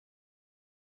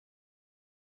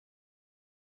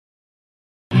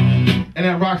And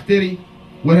at Rocksteady,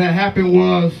 what had happened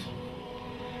was,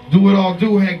 Do It All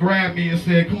Do had grabbed me and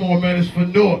said, come on, man, it's for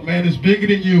naught, man. It's bigger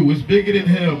than you. It's bigger than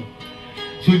him.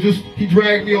 So he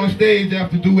dragged me on stage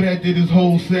after Do It had did his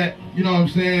whole set, you know what I'm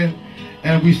saying?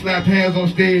 And we slapped hands on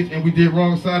stage and we did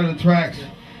Wrong Side of the Tracks.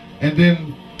 And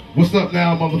then, what's up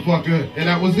now, motherfucker? And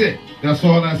that was it. That's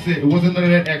all I said. It wasn't none of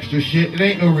that extra shit. It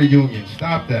ain't no reunion.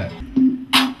 Stop that.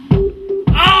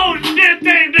 Oh, shit,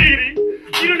 Tame Diddy.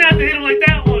 You didn't have to hit him like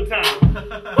that one time.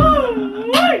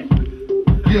 Woo, wait.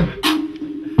 Yeah.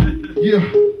 You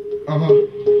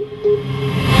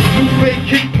fake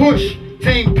kick push.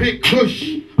 Tame pick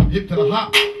push. I'm hip to the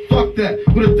hop. Fuck that.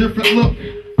 With a different look.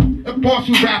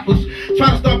 Impartial rappers. Try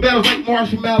to start battles like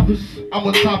Marshall Mathers. I'm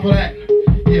on top of that.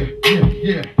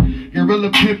 Yeah. Guerrilla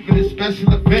pimping at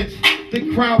special events. The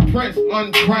crown prince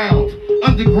uncrowned.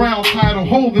 Underground title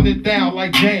holding it down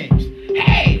like James.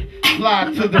 Hey!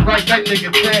 Slide to the right, that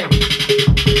nigga Tame.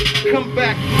 Come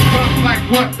back, front like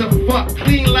what the fuck.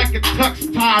 Clean like a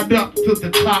tux tied up to the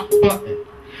top button.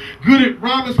 Good at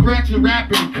rhyming, scratching,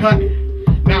 rapping, and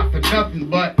cutting. Not for nothing,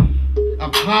 but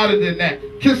I'm hotter than that.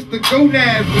 Kiss the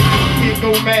gonads when this kid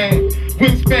go mad.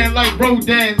 Wingspan like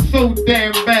Rodan, so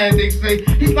damn bad. They say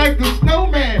he's like the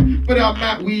snowman, but I'm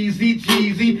not Wheezy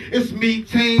Jeezy. It's me,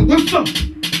 Tame. What's up?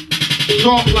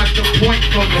 Sharp like the point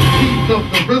from the teeth of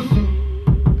the RZA.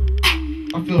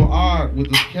 I feel odd with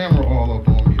this camera all up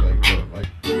on me like that. Like,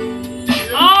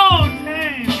 oh,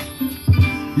 Tame.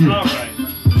 yeah.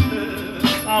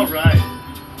 All right.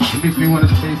 It makes me want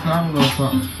to stay silent or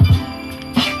something.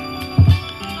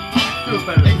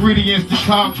 Ingredients to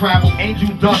time travel,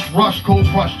 angel dust, rush, cold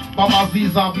rush. By my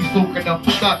Z-zombie soaking up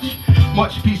the Dutch.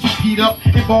 Much PCP'd up,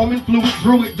 embalming fluid,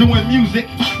 druid, doing music.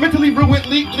 Mentally ruined,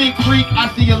 leak, creek.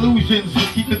 I see illusions,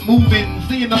 just keep it moving.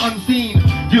 Seeing the unseen,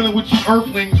 dealing with you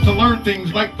earthlings to learn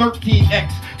things like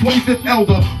 13X. 25th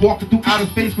Elder, walking through outer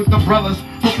space with umbrellas.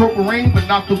 For purple rain, but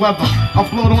not the weather. I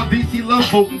float on DC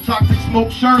love boat and toxic smoke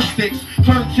sherm sticks.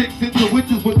 Turn chicks into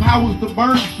witches with powers to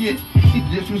burn shit.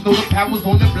 Egyptians know the powers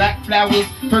on the black flowers.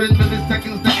 Turning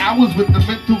milliseconds to hours with the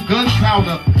mental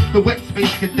gunpowder. The wet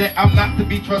space cadet, I'm not to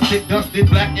be trusted. Dusted,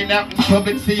 blacking out in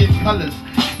public, seeing colors.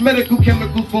 Medical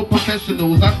chemicals for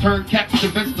professionals. I turn cats to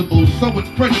vegetables. So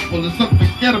incredible, it's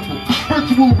unforgettable.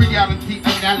 Virtual reality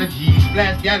analogies,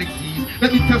 blast galaxies.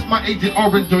 Let me test my Agent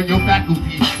Orange on your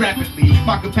faculty rapidly.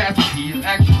 My capacity is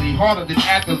actually harder than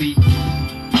athletes.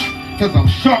 Cause I'm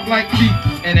sharp like meat,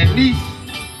 and at least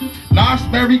Nas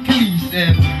Berry Khalees.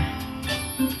 And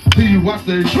to you I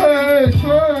say,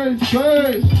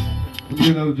 praise. Let me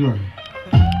get another joint.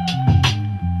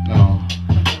 No.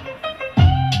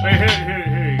 Hey,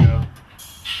 here you go.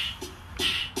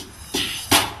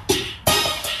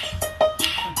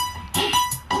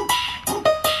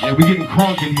 Yeah, we getting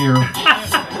crunk in here.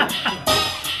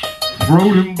 Throw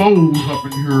them bowls up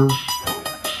in here.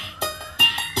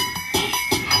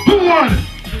 Who won?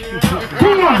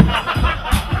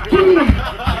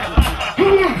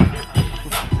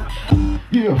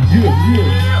 Yeah.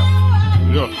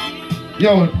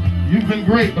 Yo, you've been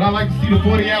great, but I like to see the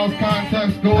 40-ounce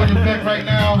contest go in effect right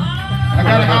now. I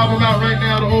got an album out right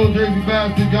now, The Old Jersey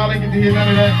Bastard. Y'all ain't get to hear none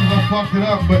of that because I fucked it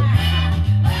up, but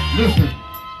listen.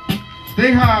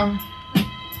 Stay high.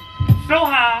 So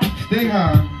high. Stay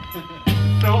high.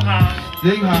 So high.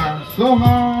 Stay high. So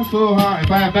high, so high.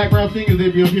 If I had background singers,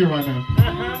 they'd be up here right now.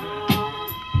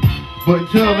 But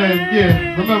until then,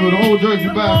 yeah, remember The Old Jersey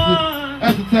Bastard.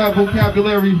 That's the tab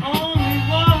vocabulary.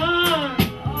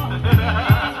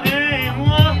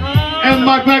 And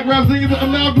my background singers are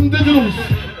Malcolm Digitals.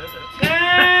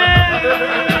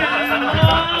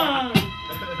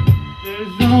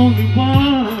 There's only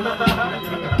one.